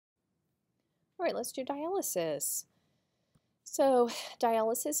All right, let's do dialysis. So,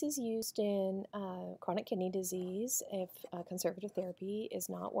 dialysis is used in chronic kidney disease if conservative therapy is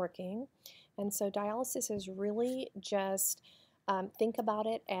not working. And so, dialysis is really just think about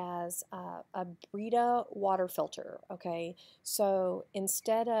it as a Brita water filter, okay? So,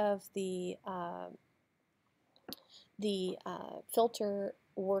 instead of the filter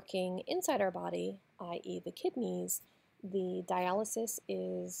working inside our body, i.e., the kidneys, the dialysis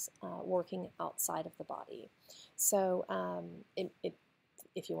is working outside of the body. So,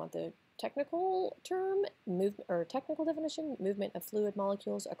 if you want the technical term, technical definition, movement of fluid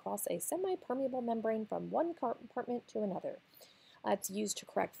molecules across a semi-permeable membrane from one compartment to another. It's used to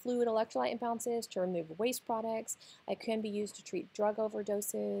correct fluid electrolyte imbalances, to remove waste products. It can be used to treat drug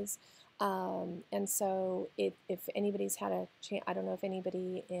overdoses. And so if anybody's had a chance, I don't know if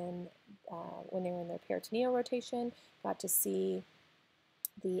anybody when they were in their peritoneal rotation got to see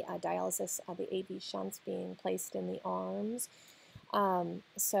the dialysis of the AV shunts being placed in the arms.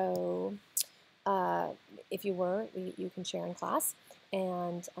 If you were, you can share in class.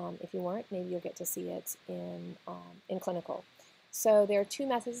 And if you weren't, maybe you'll get to see it in clinical. So there are two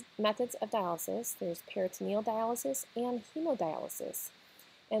methods of dialysis. There's peritoneal dialysis and hemodialysis.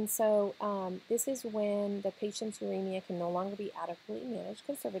 And so this is when the patient's uremia can no longer be adequately managed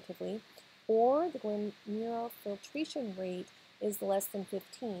conservatively, or the glomerular filtration rate is less than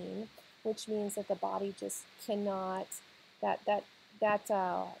 15, which means that the body just cannot, that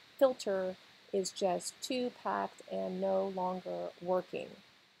filter is just too packed and no longer working.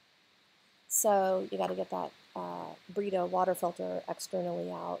 So you got to get that Brita water filter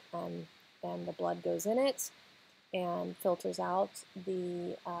externally out, and the blood goes in it and filters out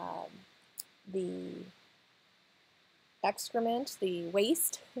the excrement, the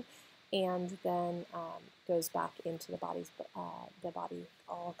waste, and then goes back into the body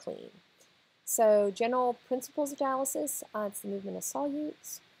all clean. So general principles of dialysis, it's the movement of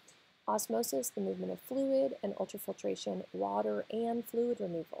solutes, osmosis, the movement of fluid, and ultrafiltration, water and fluid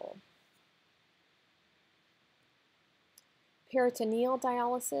removal. Peritoneal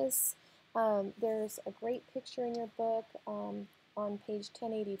dialysis, there's a great picture in your book on page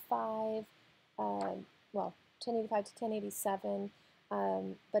 1085, 1085 to 1087,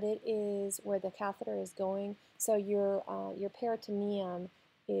 but it is where the catheter is going. So your peritoneum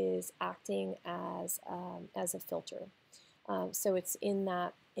is acting as a filter. So it's in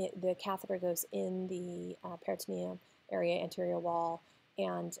that, the catheter goes in the peritoneum area, anterior wall,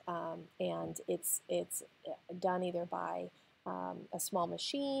 and it's done either by a small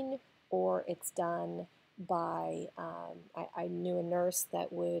machine, or it's done by, I knew a nurse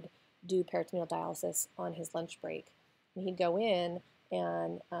that would do peritoneal dialysis on his lunch break. And he'd go in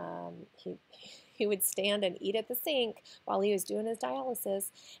and he would stand and eat at the sink while he was doing his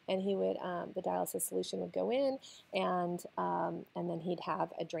dialysis, and he would the dialysis solution would go in, and then he'd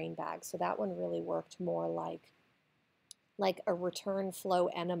have a drain bag. So that one really worked more like a return flow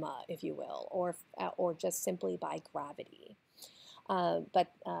enema, if you will, or just simply by gravity.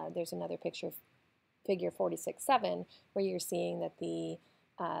 But there's another picture, figure 46.7, where you're seeing that the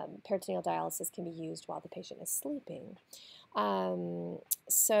peritoneal dialysis can be used while the patient is sleeping.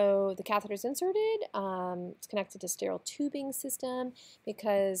 So the catheter is inserted. It's connected to sterile tubing system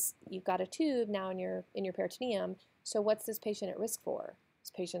because you've got a tube now in your peritoneum. So what's this patient at risk for?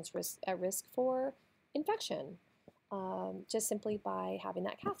 This patient's at risk for infection, just simply by having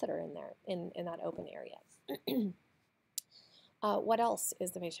that catheter in there, in that open area. What else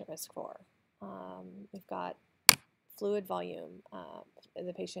is the patient at risk for? We've got fluid volume.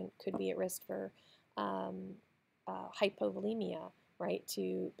 The patient could be at risk for hypovolemia, right?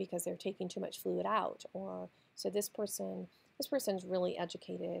 Because they're taking too much fluid out, or so this person's really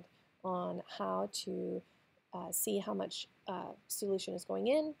educated on how to see how much solution is going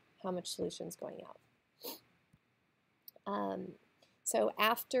in, how much solution is going out. So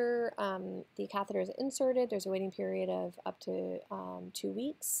after the catheter is inserted, there's a waiting period of up to 2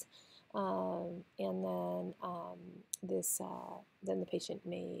 weeks, and then then the patient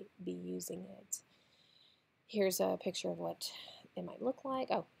may be using it. Here's a picture of what it might look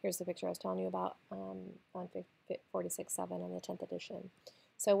like. Oh, here's the picture I was telling you about on 46.7 on the 10th edition.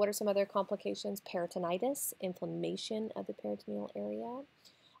 So what are some other complications? Peritonitis, inflammation of the peritoneal area.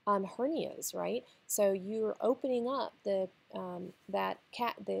 Hernias, right? So you're opening up the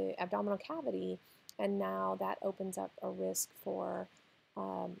abdominal cavity, and now that opens up a risk for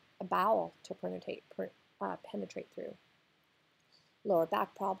a bowel to penetrate through. Lower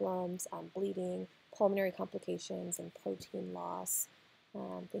back problems, bleeding, pulmonary complications, and protein loss.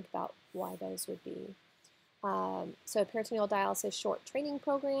 Think about why those would be. So peritoneal dialysis short training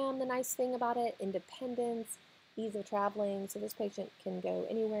program, the nice thing about it, independence, ease of traveling. So this patient can go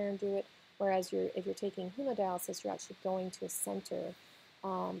anywhere and do it, whereas if you're taking hemodialysis, you're actually going to a center,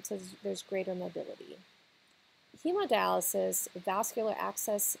 so there's greater mobility. Hemodialysis, vascular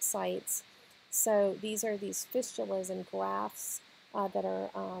access sites. So these are these fistulas and grafts that are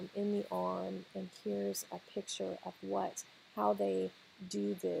in the arm, and here's a picture of how they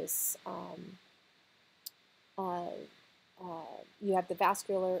do this. You have the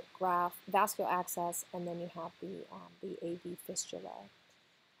vascular access, and then you have the AV fistula,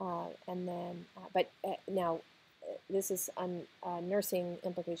 and then now this is a nursing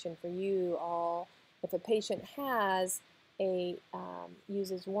implication for you all. If a patient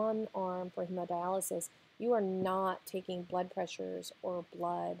uses one arm for hemodialysis, you are not taking blood pressures or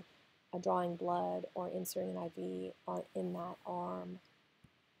drawing blood or inserting an IV in that arm.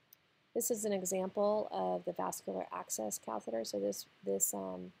 This is an example of the vascular access catheter. So this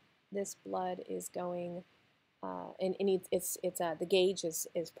blood is going, and the gauge is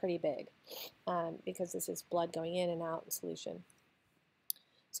pretty big because this is blood going in and out in solution.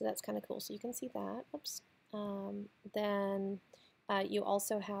 So that's kind of cool. So you can see that. Oops. Then you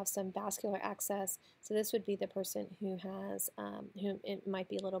also have some vascular access. So this would be the person who has, who it might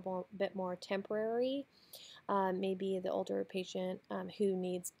be a little bit more temporary. Maybe the older patient who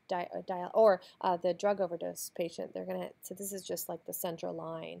needs or the drug overdose patient. So this is just like the central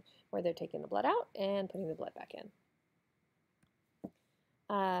line where they're taking the blood out and putting the blood back in.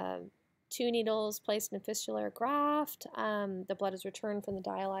 2 needles placed in a fistular graft. The blood is returned from the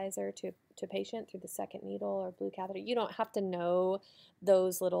dialyzer to patient through the second needle or blue catheter. You don't have to know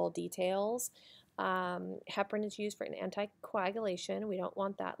those little details. Heparin is used for an anticoagulation. We don't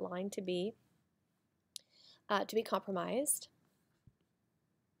want that line to be compromised.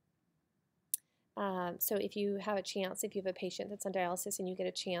 So if you have a chance, if you have a patient that's on dialysis and you get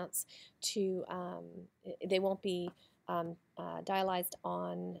a chance to, they won't be dialyzed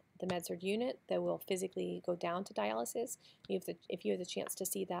on the med-surg unit. They will physically go down to dialysis. If you have the chance to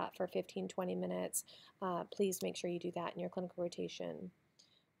see that for 15-20 minutes, please make sure you do that in your clinical rotation.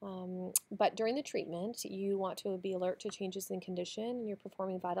 But during the treatment, you want to be alert to changes in condition, and you're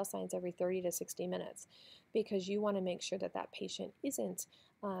performing vital signs every 30 to 60 minutes because you want to make sure that that patient isn't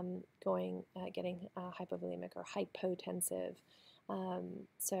getting hypovolemic or hypotensive.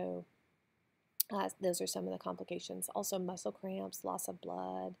 Those are some of the complications. Also muscle cramps, loss of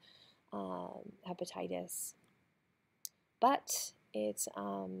blood, hepatitis. But it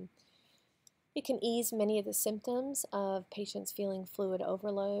can ease many of the symptoms of patients feeling fluid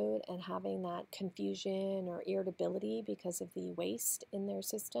overload and having that confusion or irritability because of the waste in their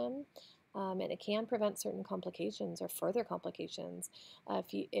system. And it can prevent certain complications or further complications.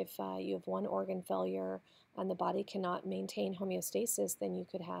 If you have one organ failure and the body cannot maintain homeostasis, then you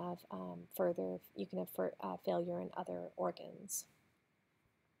could have failure in other organs.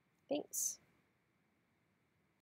 Thanks.